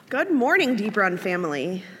Good morning, Deep Run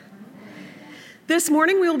family. This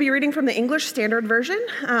morning we will be reading from the English Standard Version.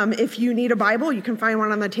 If you need a Bible, you can find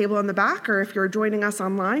one on the table in the back, or if you're joining us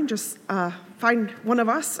online, just find one of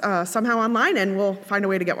us somehow online and we'll find a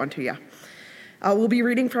way to get one to you. We'll be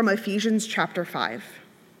reading from Ephesians chapter 5.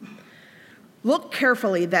 Look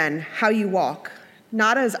carefully then how you walk,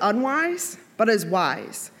 not as unwise, but as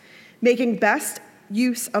wise, making best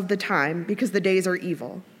use of the time because the days are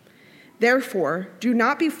evil. Therefore, do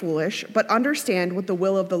not be foolish, but understand what the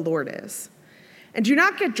will of the Lord is. And do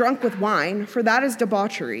not get drunk with wine, for that is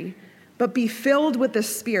debauchery, but be filled with the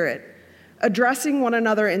Spirit, addressing one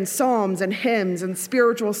another in psalms and hymns and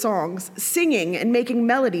spiritual songs, singing and making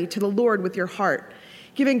melody to the Lord with your heart,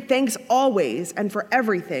 giving thanks always and for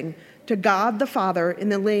everything to God the Father in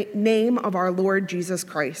the name of our Lord Jesus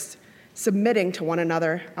Christ, submitting to one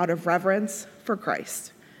another out of reverence for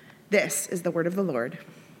Christ. This is the word of the Lord.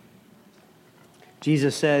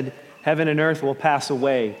 Jesus said, "Heaven and earth will pass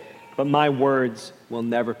away, but my words will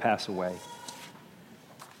never pass away."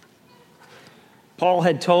 Paul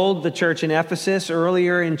had told the church in Ephesus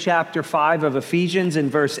earlier in chapter 5 of Ephesians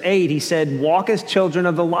in verse 8, he said, "Walk as children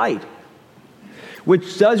of the light,"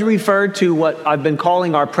 which does refer to what I've been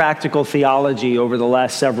calling our practical theology over the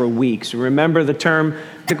last several weeks. Remember the term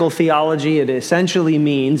practical theology? It essentially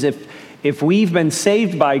means if we've been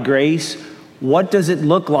saved by grace, what does it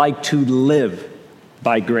look like to live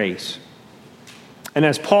by grace? And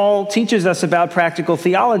as Paul teaches us about practical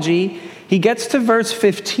theology, he gets to verse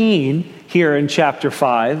 15 here in chapter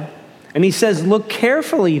 5, and he says, "Look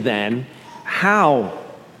carefully then how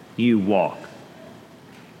you walk,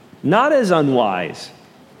 not as unwise,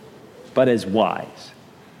 but as wise."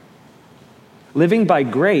 Living by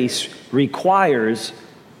grace requires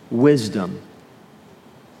wisdom.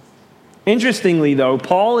 Interestingly, though,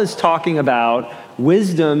 Paul is talking about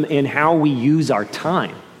wisdom in how we use our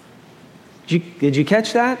time. Did you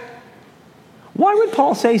catch that? Why would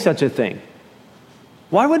Paul say such a thing?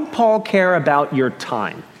 Why would Paul care about your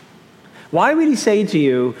time? Why would he say to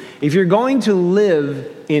you, if you're going to live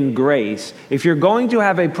in grace, if you're going to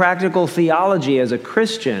have a practical theology as a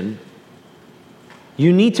Christian,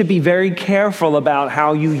 you need to be very careful about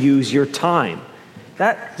how you use your time?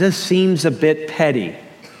 That just seems a bit petty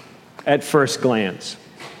at first glance.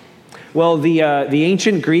 Well, the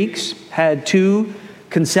ancient Greeks had two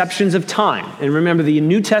conceptions of time. And remember, the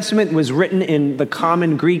New Testament was written in the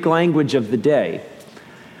common Greek language of the day.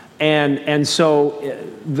 And so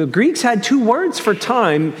the Greeks had two words for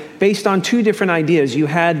time based on two different ideas. You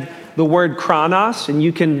had the word chronos, and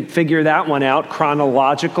you can figure that one out.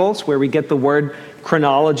 Chronological, it's where we get the word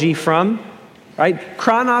chronology from, right?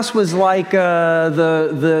 Chronos was like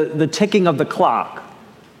the ticking of the clock,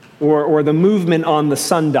 or the movement on the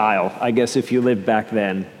sundial, I guess, if you lived back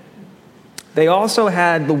then. They also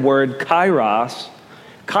had the word kairos.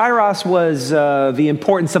 Kairos was the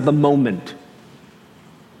importance of the moment.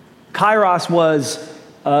 Kairos was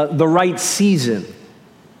the right season.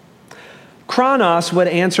 Chronos would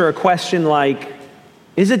answer a question like,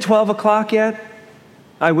 "Is it 12 o'clock yet?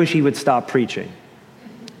 I wish he would stop preaching."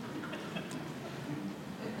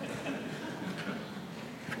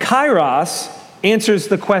 Kairos answers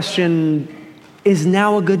the question, "Is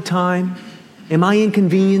now a good time? Am I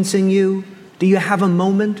inconveniencing you? Do you have a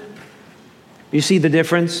moment?" You see the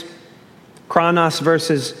difference? Chronos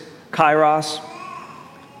versus kairos.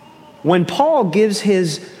 When Paul gives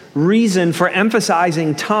his reason for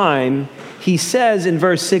emphasizing time, he says in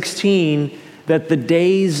verse 16 that the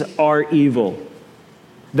days are evil,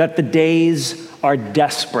 that the days are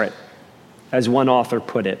desperate, as one author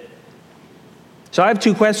put it. So I have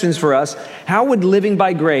two questions for us. How would living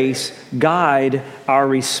by grace guide our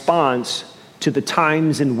response to the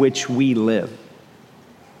times in which we live?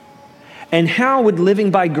 And how would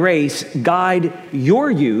living by grace guide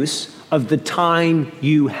your use of the time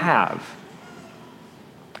you have?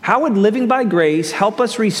 How would living by grace help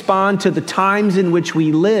us respond to the times in which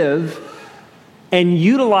we live and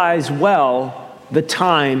utilize well the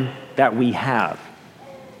time that we have?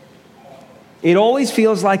 It always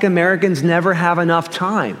feels like Americans never have enough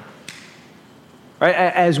time. Right?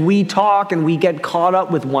 As we talk and we get caught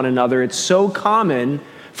up with one another, it's so common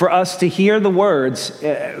for us to hear the words,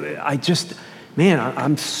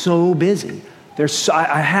 I'm so busy.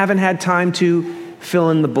 I haven't had time to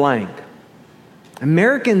fill in the blank.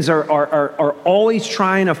 Americans are always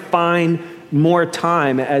trying to find more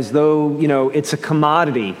time as though, it's a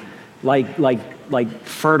commodity like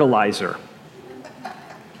fertilizer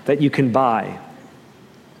that you can buy.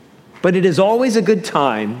 But it is always a good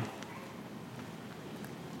time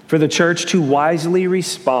for the church to wisely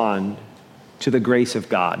respond to the grace of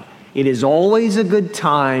God. It is always a good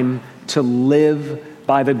time to live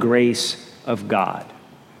by the grace of God.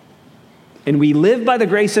 And we live by the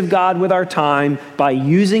grace of God with our time by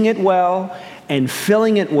using it well and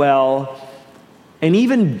filling it well and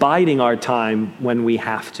even biding our time when we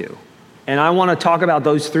have to. And I want to talk about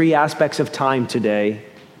those three aspects of time today: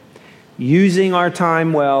 using our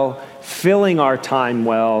time well, filling our time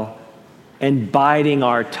well, and biding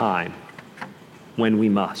our time when we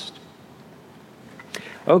must.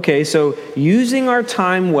 Okay, so using our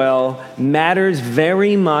time well matters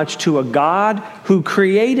very much to a God who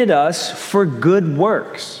created us for good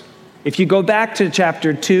works. If you go back to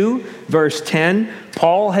chapter 2, verse 10,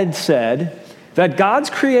 Paul had said that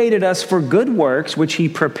God's created us for good works, which he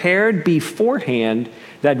prepared beforehand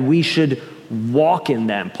that we should walk in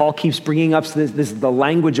them. Paul keeps bringing up the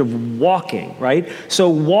language of walking, right? So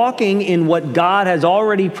walking in what God has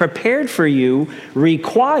already prepared for you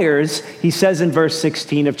requires, he says in verse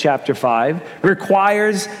 16 of chapter 5,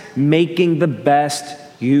 requires making the best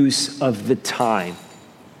use of the time.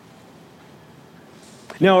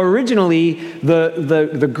 Now, originally,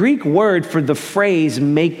 the Greek word for the phrase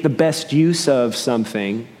make the best use of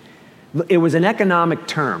something, it was an economic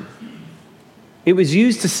term. It was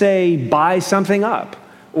used to say buy something up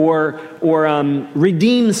or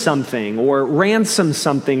redeem something or ransom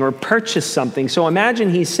something or purchase something. So imagine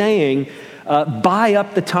he's saying buy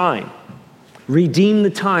up the time, redeem the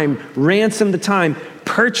time, ransom the time,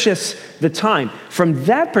 purchase the time. From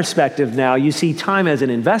that perspective now, you see time as an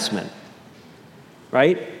investment,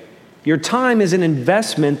 right? Your time is an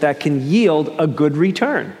investment that can yield a good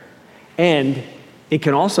return, and it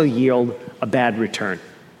can also yield a bad return.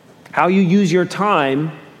 How you use your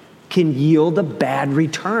time can yield a bad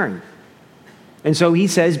return. And so he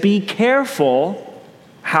says, be careful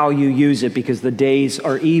how you use it because the days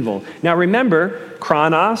are evil. Now remember,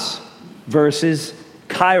 chronos versus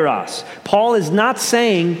kairos. Paul is not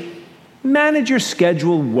saying manage your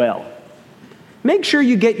schedule well. Make sure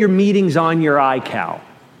you get your meetings on your iCal.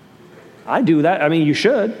 I do that. I mean, you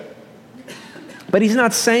should. But he's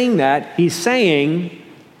not saying that. He's saying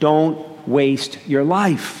don't waste your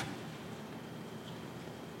life.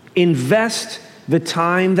 Invest the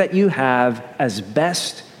time that you have as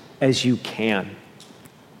best as you can.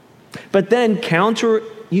 But then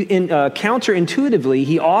counterintuitively,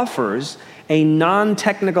 he offers a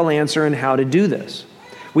non-technical answer on how to do this.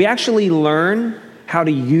 We actually learn how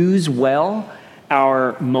to use well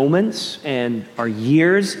our moments and our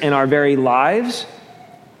years and our very lives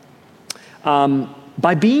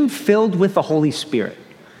by being filled with the Holy Spirit.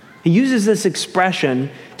 He uses this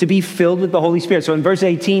expression to be filled with the Holy Spirit. So in verse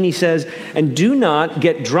 18, he says, and do not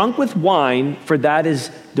get drunk with wine, for that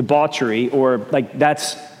is debauchery, or like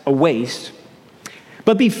that's a waste,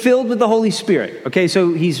 but be filled with the Holy Spirit. Okay,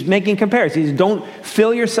 so he's making comparisons. He says, don't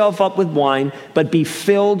fill yourself up with wine, but be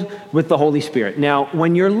filled with the Holy Spirit. Now,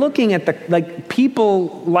 when you're looking at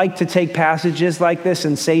people like to take passages like this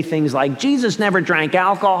and say things like, Jesus never drank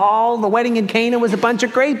alcohol, the wedding in Cana was a bunch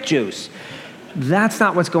of grape juice. That's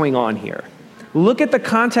not what's going on here. Look at the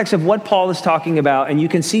context of what Paul is talking about, and you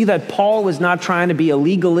can see that Paul was not trying to be a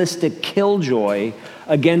legalistic killjoy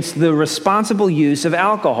against the responsible use of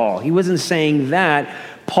alcohol. He wasn't saying that.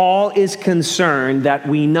 Paul is concerned that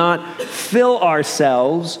we not fill our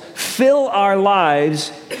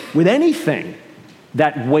lives with anything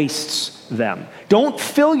that wastes them. Don't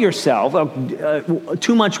fill yourself.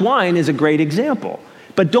 Too much wine is a great example.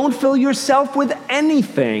 But don't fill yourself with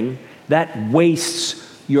anything that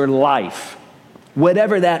wastes your life,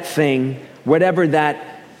 whatever that thing, whatever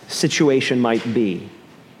that situation might be.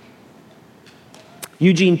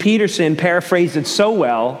 Eugene Peterson paraphrased it so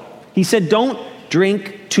well. He said, don't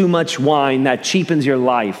drink too much wine that cheapens your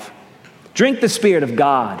life. Drink the Spirit of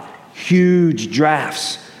God, huge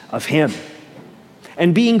draughts of Him.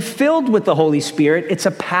 And being filled with the Holy Spirit, it's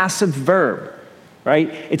a passive verb, right?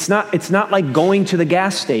 It's not like going to the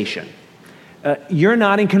gas station. You're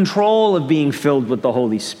not in control of being filled with the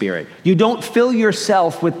Holy Spirit. You don't fill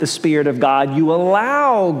yourself with the Spirit of God. You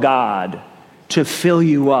allow God to fill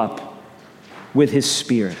you up with His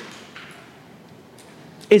Spirit.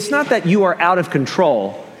 It's not that you are out of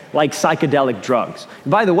control like psychedelic drugs.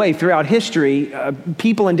 By the way, throughout history,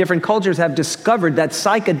 people in different cultures have discovered that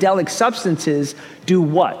psychedelic substances do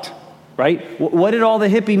what, right? What did all the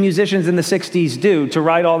hippie musicians in the 60s do to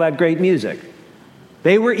write all that great music?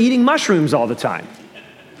 They were eating mushrooms all the time.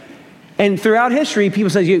 And throughout history, people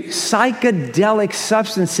say psychedelic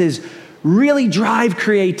substances really drive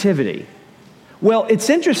creativity. Well, it's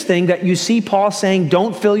interesting that you see Paul saying,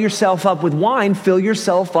 don't fill yourself up with wine, fill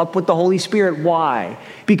yourself up with the Holy Spirit. Why?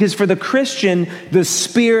 Because for the Christian, the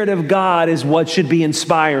Spirit of God is what should be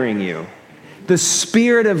inspiring you. The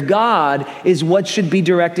Spirit of God is what should be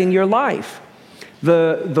directing your life.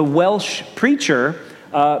 The Welsh preacher,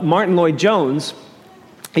 Martin Lloyd-Jones,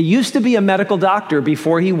 he used to be a medical doctor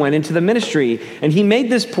before he went into the ministry. And he made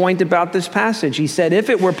this point about this passage. He said, if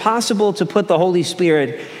it were possible to put the Holy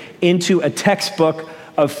Spirit into a textbook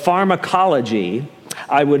of pharmacology,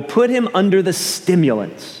 I would put him under the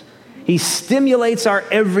stimulants. He stimulates our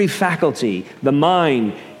every faculty, the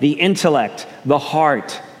mind, the intellect, the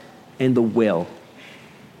heart, and the will.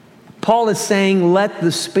 Paul is saying, let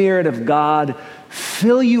the Spirit of God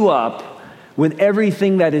fill you up with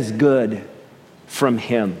everything that is good from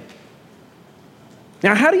him.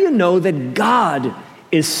 Now, how do you know that God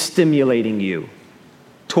is stimulating you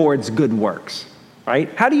towards good works?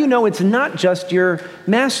 Right? How do you know it's not just your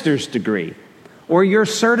master's degree or your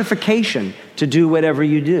certification to do whatever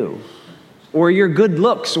you do, or your good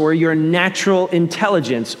looks or your natural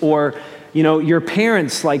intelligence, or your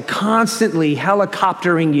parents like constantly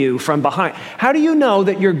helicoptering you from behind? How do you know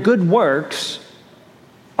that your good works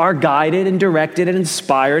are guided and directed and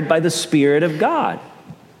inspired by the Spirit of God?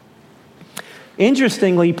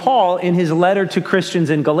 Interestingly, Paul, in his letter to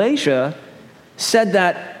Christians in Galatia, said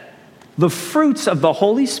that the fruits of the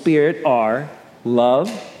Holy Spirit are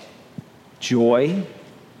love, joy,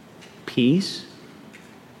 peace,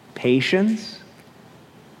 patience,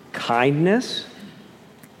 kindness,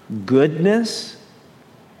 goodness,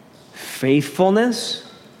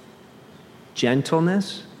 faithfulness,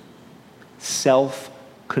 gentleness,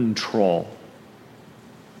 self-control.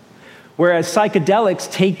 Whereas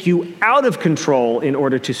psychedelics take you out of control in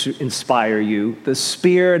order to inspire you, the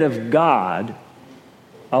Spirit of God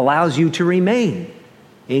allows you to remain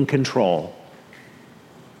in control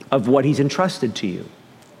of what he's entrusted to you.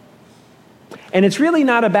 And it's really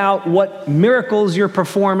not about what miracles you're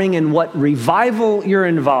performing and what revival you're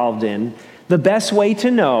involved in. The best way to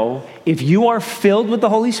know if you are filled with the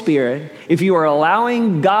Holy Spirit, if you are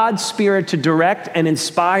allowing God's Spirit to direct and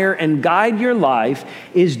inspire and guide your life,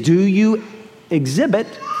 is do you exhibit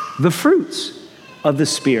the fruits of the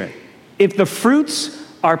Spirit? If the fruits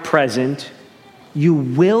are present, you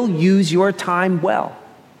will use your time well.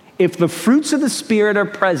 If the fruits of the Spirit are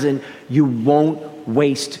present, you won't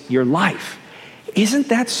waste your life. Isn't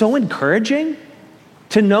that so encouraging?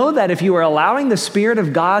 To know that if you are allowing the Spirit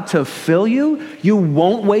of God to fill you, you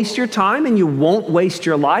won't waste your time and you won't waste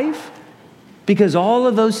your life, because all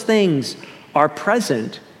of those things are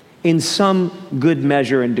present in some good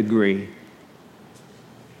measure and degree.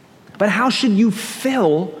 But how should you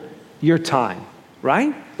fill your time,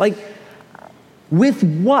 right? Like, with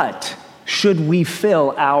what should we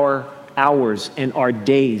fill our hours and our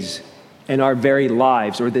days and our very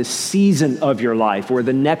lives, or this season of your life, or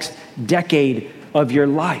the next decade of your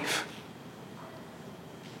life?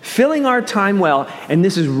 Filling our time well, and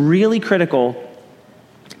this is really critical,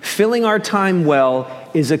 filling our time well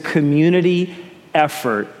is a community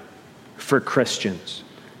effort for Christians.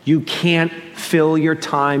 You can't fill your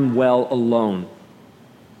time well alone.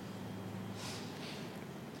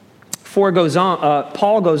 Paul goes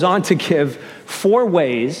on to give 4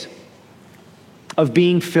 ways of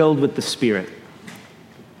being filled with the Spirit.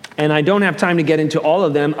 And I don't have time to get into all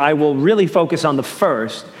of them. I will really focus on the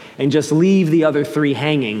first and just leave the other 3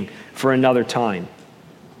 hanging for another time.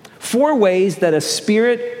 4 ways that a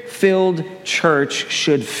Spirit-filled church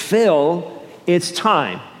should fill its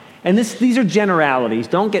time. And these are generalities.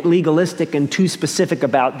 Don't get legalistic and too specific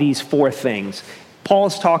about these 4 things.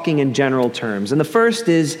 Paul's talking in general terms. And the first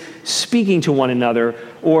is speaking to one another,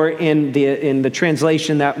 or in the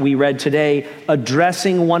translation that we read today,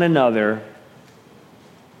 addressing one another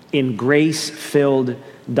in grace-filled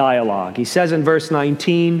dialogue. He says in verse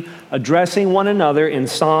 19, addressing one another in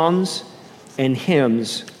psalms and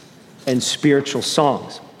hymns and spiritual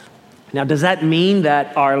songs. Now, does that mean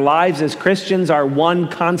that our lives as Christians are one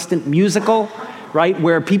constant musical, right?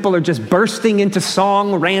 Where people are just bursting into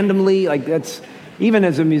song randomly? Like, that's, even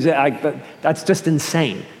as a musician, that's just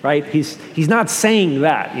insane, right? He's not saying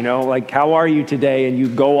that, like, how are you today? And you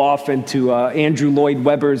go off into Andrew Lloyd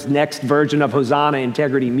Webber's next version of Hosanna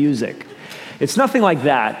Integrity Music. It's nothing like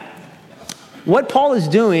that. What Paul is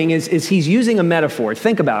doing is he's using a metaphor.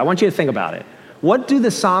 Think about it. I want you to think about it. What do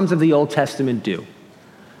the Psalms of the Old Testament do?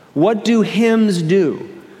 What do hymns do?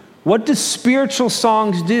 What do spiritual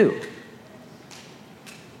songs do?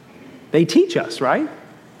 They teach us, right?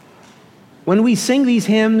 When we sing these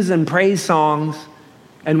hymns and praise songs,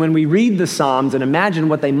 And when we read the Psalms and imagine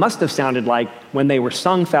what they must have sounded like when they were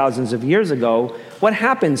sung thousands of years ago, what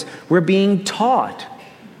happens? We're being taught.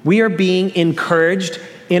 We are being encouraged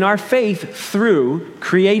in our faith through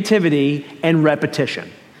creativity and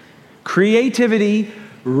repetition. Creativity,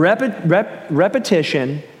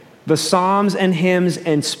 repetition, the Psalms and hymns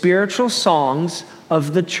and spiritual songs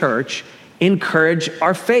of the church encourage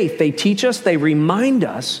our faith. They teach us, they remind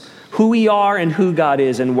us who we are and who God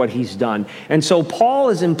is and what he's done. And so Paul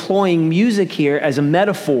is employing music here as a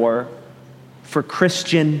metaphor for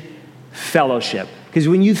Christian fellowship. Because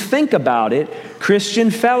when you think about it, Christian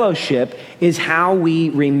fellowship is how we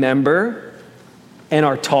remember and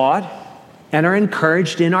are taught and are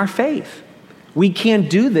encouraged in our faith. We can't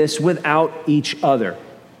do this without each other.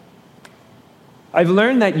 I've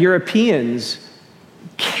learned that Europeans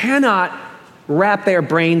cannot wrap their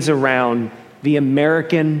brains around the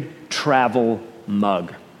American travel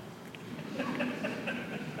mug.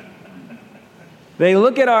 They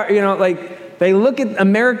look at they look at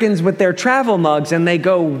Americans with their travel mugs and they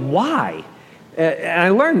go, why? And I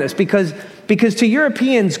learned this because to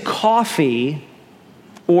Europeans, coffee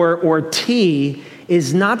or tea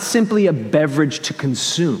is not simply a beverage to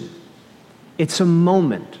consume. It's a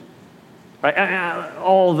moment. Right?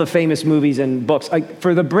 All the famous movies and books.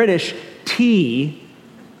 For the British, tea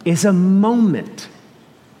is a moment.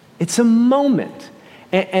 It's a moment.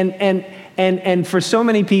 And for so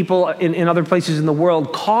many people in other places in the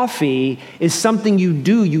world, coffee is something you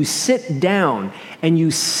do. You sit down and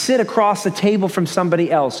you sit across the table from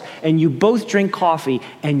somebody else and you both drink coffee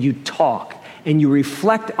and you talk and you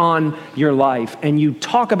reflect on your life and you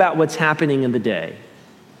talk about what's happening in the day.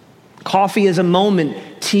 Coffee is a moment.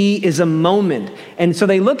 Tea is a moment. And so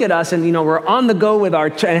they look at us and, we're on the go with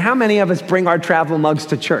and how many of us bring our travel mugs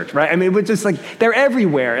to church, right? I mean, we're just they're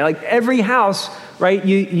everywhere. Like every house, right?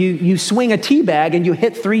 You swing a tea bag and you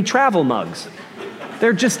hit 3 travel mugs.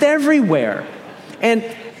 They're just everywhere.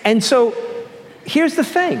 And so here's the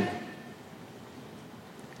thing.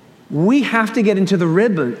 We have to get into the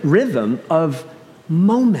rhythm of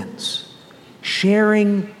moments,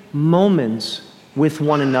 sharing moments with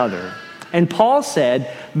one another. And Paul said,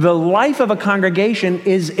 the life of a congregation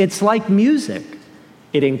it's like music.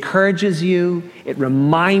 It encourages you, it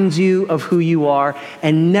reminds you of who you are,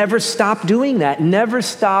 and never stop doing that. Never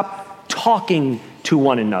stop talking to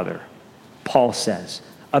one another, Paul says,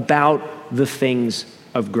 about the things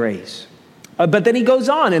of grace. But then he goes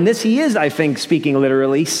on, and he is, I think, speaking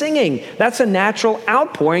literally, singing. That's a natural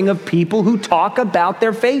outpouring of people who talk about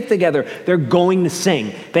their faith together. They're going to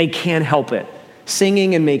sing. They can't help it.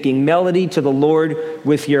 Singing and making melody to the Lord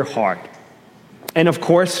with your heart. And of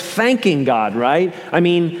course, thanking God, right? I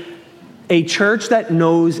mean, a church that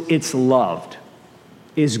knows it's loved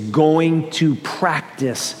is going to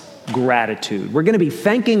practice gratitude. We're going to be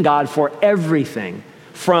thanking God for everything,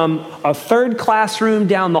 from a third classroom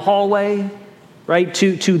down the hallway, right,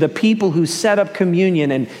 to the people who set up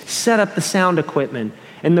communion and set up the sound equipment,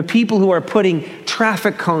 and the people who are putting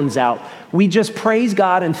traffic cones out. We just praise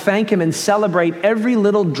God and thank him and celebrate every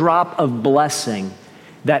little drop of blessing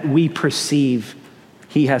that we perceive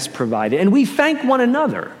he has provided. And we thank one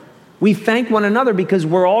another. We thank one another because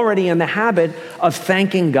we're already in the habit of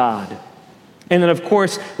thanking God. And then, of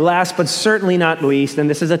course, last but certainly not least, and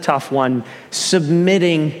this is a tough one,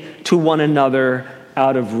 submitting to one another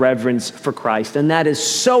out of reverence for Christ. And that is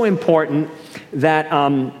so important that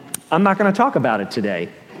I'm not going to talk about it today.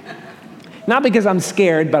 Not because I'm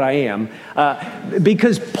scared, but I am.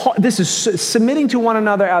 Because submitting to one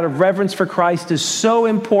another out of reverence for Christ is so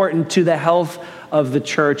important to the health of the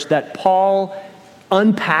church that Paul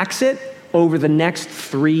unpacks it over the next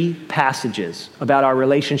 3 passages about our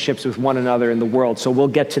relationships with one another in the world. So we'll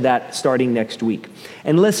get to that starting next week.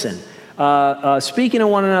 And listen, speaking to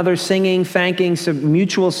one another, singing, thanking,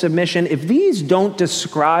 mutual submission, if these don't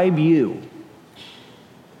describe you,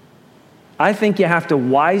 I think you have to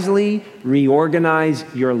wisely reorganize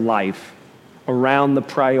your life around the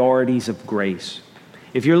priorities of grace.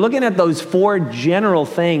 If you're looking at those 4 general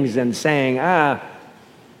things and saying, I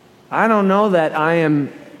don't know that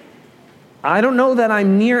I'm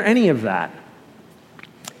near any of that,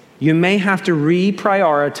 you may have to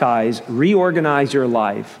reorganize your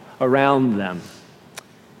life around them.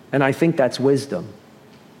 And I think that's wisdom.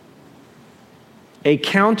 A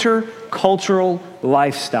counter-cultural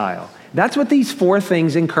lifestyle. That's what these 4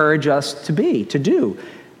 things encourage us to do.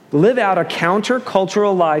 Live out a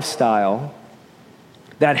counter-cultural lifestyle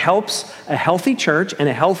that helps a healthy church and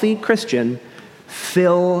a healthy Christian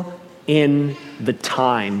fill in the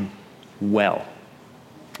time well.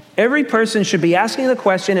 Every person should be asking the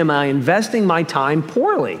question, am I investing my time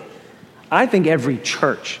poorly? I think every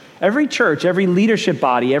church, every leadership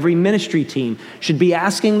body, every ministry team should be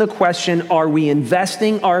asking the question, are we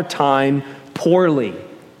investing our time poorly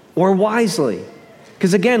or wisely?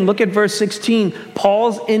 Because again, look at verse 16.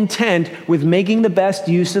 Paul's intent with making the best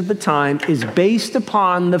use of the time is based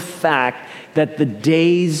upon the fact that the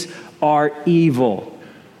days are evil.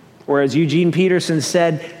 Or as Eugene Peterson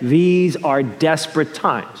said, these are desperate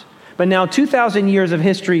times. But now 2,000 years of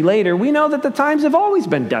history later, we know that the times have always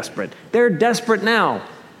been desperate. They're desperate now.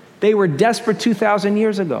 They were desperate 2,000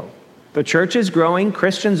 years ago. The church is growing.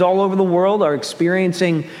 Christians all over the world are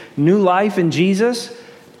experiencing new life in Jesus.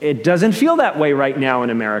 It doesn't feel that way right now in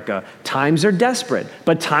America. Times are desperate,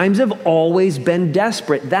 but times have always been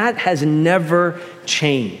desperate. That has never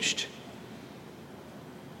changed.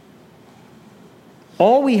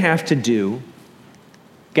 All we have to do,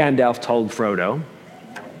 Gandalf told Frodo,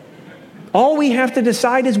 all we have to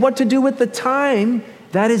decide is what to do with the time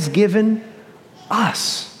that is given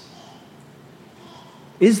us.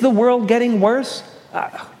 Is the world getting worse?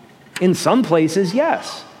 In some places,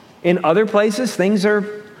 yes. In other places, things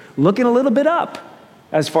are looking a little bit up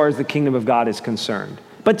as far as the kingdom of God is concerned.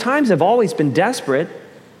 But times have always been desperate.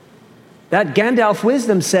 That Gandalf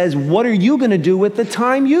wisdom says, what are you going to do with the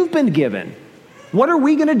time you've been given? What are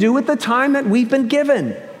we going to do with the time that we've been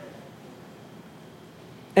given?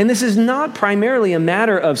 And this is not primarily a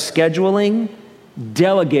matter of scheduling,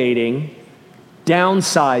 delegating,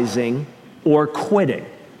 downsizing, or quitting.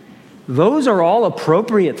 Those are all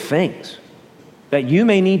appropriate things that you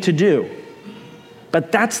may need to do.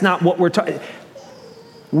 But that's not what we're talking.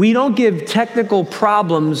 We don't give technical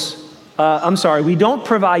problems, we don't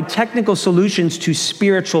provide technical solutions to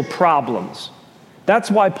spiritual problems. That's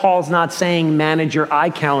why Paul's not saying manage your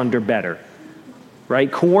iCalendar better, right?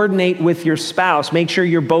 Coordinate with your spouse. Make sure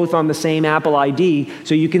you're both on the same Apple ID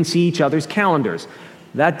so you can see each other's calendars.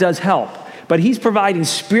 That does help. But he's providing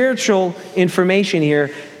spiritual information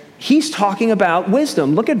here. He's talking about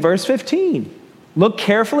wisdom. Look at verse 15. Look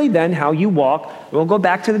carefully then how you walk. We'll go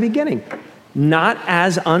back to the beginning. Not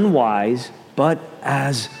as unwise, but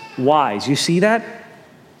as wise. You see that?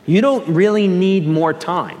 You don't really need more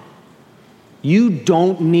time. You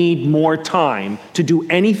don't need more time to do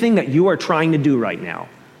anything that you are trying to do right now.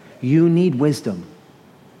 You need wisdom.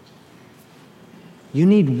 You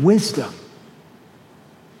need wisdom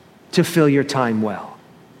to fill your time well.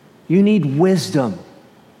 You need wisdom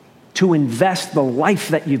to invest the life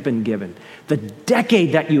that you've been given, the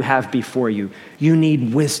decade that you have before you. You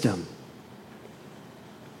need wisdom.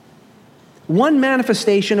 One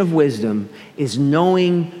manifestation of wisdom is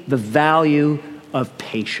knowing the value of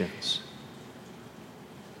patience.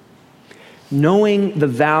 Knowing the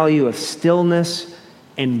value of stillness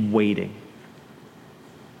and waiting.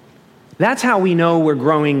 That's how we know we're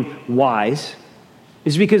growing wise,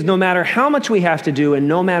 is because no matter how much we have to do, and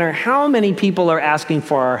no matter how many people are asking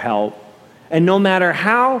for our help, and no matter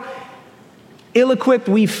how ill-equipped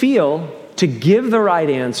we feel to give the right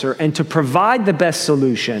answer and to provide the best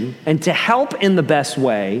solution and to help in the best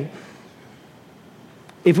way,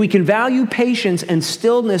 if we can value patience and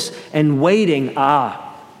stillness and waiting,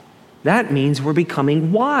 that means we're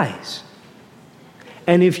becoming wise.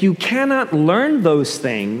 And if you cannot learn those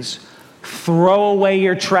things, throw away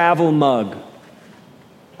your travel mug.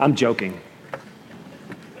 I'm joking.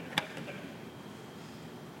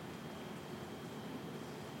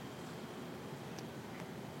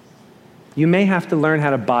 You may have to learn how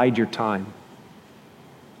to bide your time.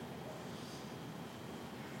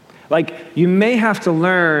 Like, you may have to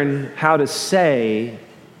learn how to say,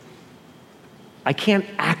 I can't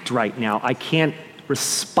act right now. I can't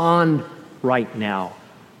respond right now.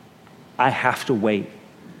 I have to wait.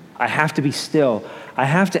 I have to be still. I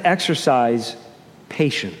have to exercise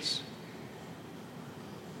patience.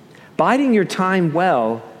 Biding your time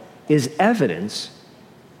well is evidence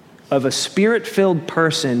of a spirit-filled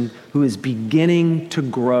person who is beginning to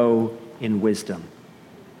grow in wisdom.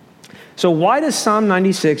 So why does Psalm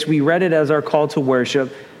 96, we read it as our call to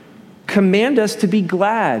worship, command us to be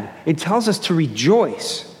glad? It tells us to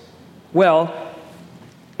rejoice. Well,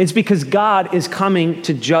 it's because God is coming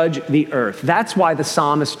to judge the earth. That's why the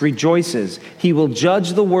psalmist rejoices. He will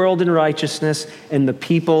judge the world in righteousness and the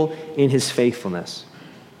people in his faithfulness.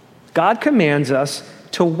 God commands us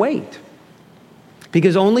to wait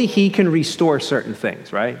because only he can restore certain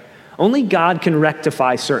things, right? Only God can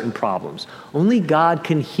rectify certain problems. Only God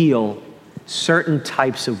can heal certain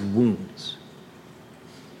types of wounds.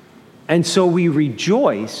 And so we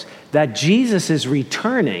rejoice that Jesus is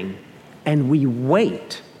returning and we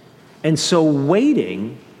wait. And so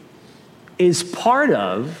waiting is part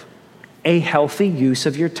of a healthy use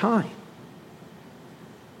of your time.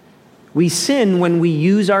 We sin when we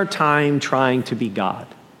use our time trying to be God.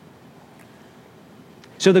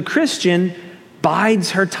 So the Christian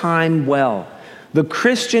bides her time well. The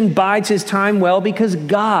Christian bides his time well because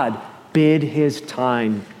God bid his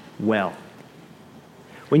time well.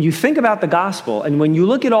 When you think about the gospel and when you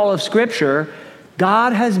look at all of Scripture,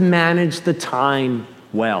 God has managed the time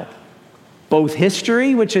well. Both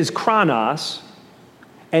history, which is chronos,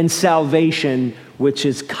 and salvation, which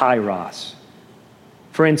is kairos.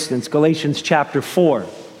 For instance, Galatians chapter 4.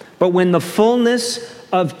 But when the fullness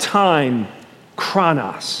of time,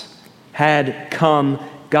 chronos, had come,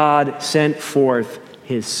 God sent forth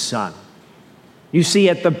his Son. You see,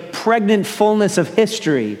 at the pregnant fullness of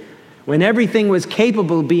history, when everything was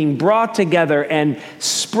capable of being brought together and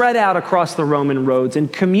spread out across the Roman roads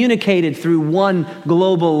and communicated through one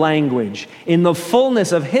global language, in the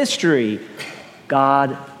fullness of history,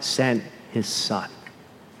 God sent his Son,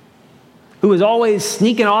 who was always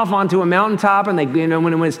sneaking off onto a mountaintop, and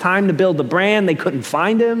when it was time to build the brand, they couldn't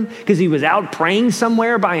find him because he was out praying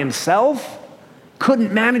somewhere by himself.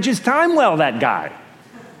 Couldn't manage his time well, that guy.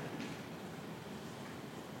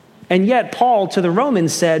 And yet Paul to the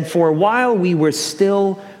Romans said, for while we were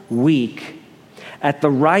still weak, at the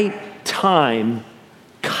right time,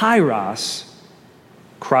 kairos,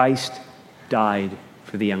 Christ died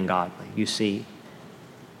for the ungodly. You see,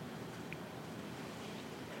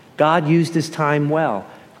 God used his time well.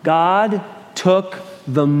 God took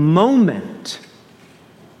the moment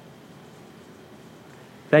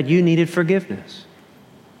that you needed forgiveness.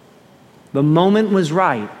 The moment was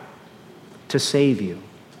right to save you.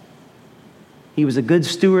 He was a good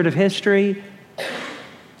steward of history,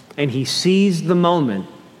 and he seized the moment.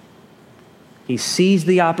 He seized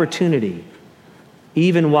the opportunity,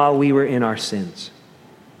 even while we were in our sins.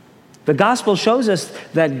 The gospel shows us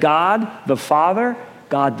that God the Father,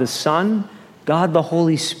 God the Son, God the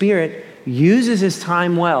Holy Spirit uses his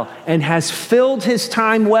time well and has filled his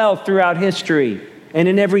time well throughout history and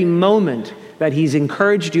in every moment that he's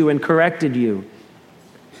encouraged you and corrected you.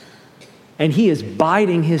 And he is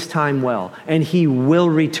biding his time well, and he will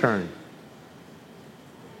return.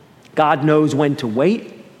 God knows when to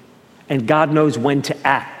wait, and God knows when to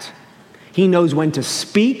act. He knows when to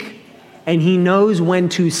speak, and he knows when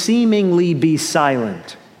to seemingly be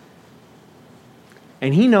silent.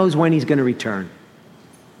 And he knows when he's going to return.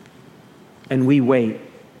 And we wait.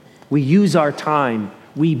 We use our time.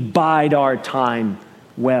 We bide our time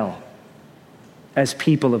well as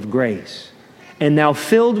people of grace. And now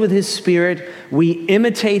filled with his Spirit, we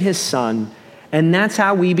imitate his Son, and that's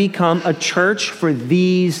how we become a church for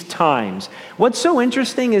these times. What's so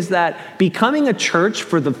interesting is that becoming a church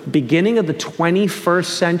for the beginning of the 21st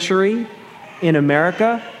century in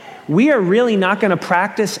America, we are really not going to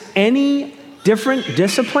practice any different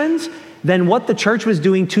disciplines than what the church was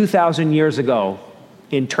doing 2,000 years ago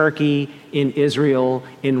in Turkey, in Israel,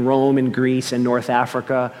 in Rome, in Greece, and North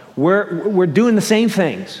Africa. We're doing the same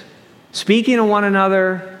things. Speaking to one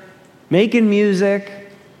another, making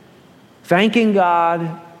music, thanking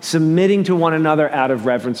God, submitting to one another out of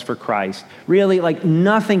reverence for Christ. Really, like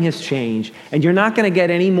nothing has changed, and you're not going to get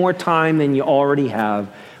any more time than you already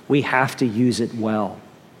have. We have to use it well.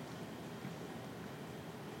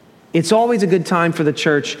 It's always a good time for the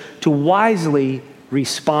church to wisely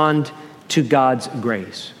respond to God's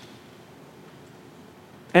grace.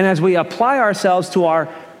 And as we apply ourselves to our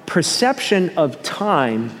perception of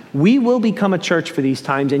time, we will become a church for these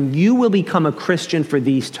times, and you will become a Christian for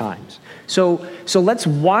these times. So let's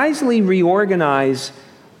wisely reorganize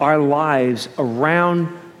our lives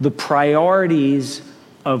around the priorities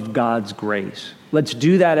of God's grace. Let's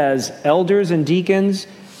do that as elders and deacons,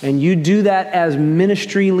 and you do that as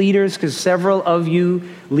ministry leaders, because several of you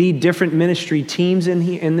lead different ministry teams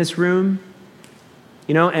in this room.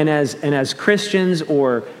 You know, and as Christians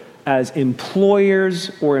or as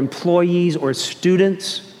employers or employees or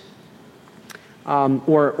students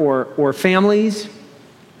or families,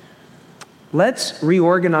 let's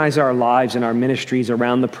reorganize our lives and our ministries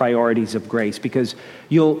around the priorities of grace, because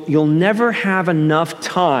you'll never have enough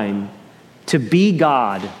time to be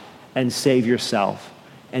God and save yourself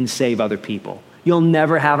and save other people. You'll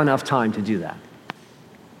never have enough time to do that.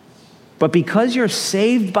 But because you're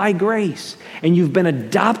saved by grace and you've been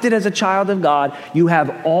adopted as a child of God, you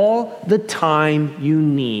have all the time you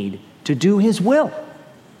need to do his will.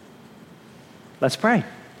 Let's pray.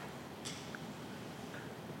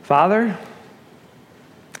 Father,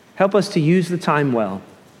 help us to use the time well.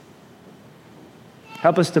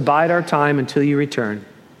 Help us to bide our time until you return.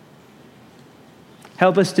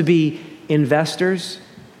 Help us to be investors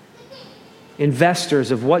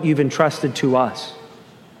of what you've entrusted to us.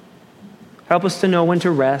 Help us to know when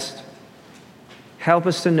to rest Help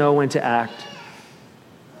us to know when to act.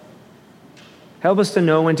 Help us to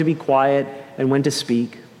know when to be quiet and when to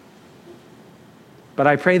speak. But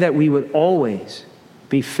I pray that we would always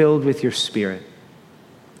be filled with your Spirit.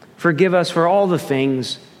 Forgive us for all the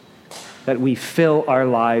things that we fill our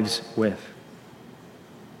lives with.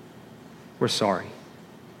 We're sorry.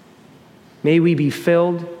 May we be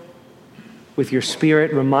filled with your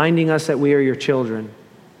Spirit, reminding us that we are your children,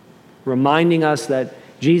 reminding us that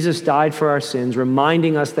Jesus died for our sins,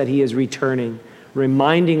 reminding us that he is returning,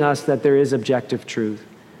 reminding us that there is objective truth,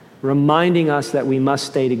 reminding us that we must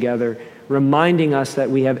stay together, reminding us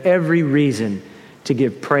that we have every reason to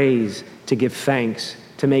give praise, to give thanks,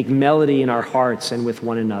 to make melody in our hearts and with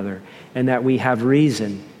one another, and that we have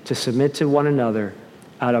reason to submit to one another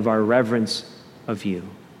out of our reverence of you.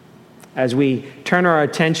 As we turn our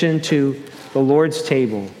attention to the Lord's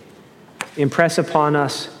table, impress upon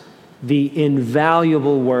us the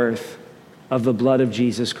invaluable worth of the blood of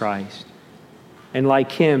Jesus Christ. And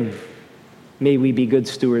like him, may we be good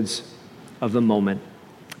stewards of the moment.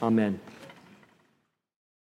 Amen.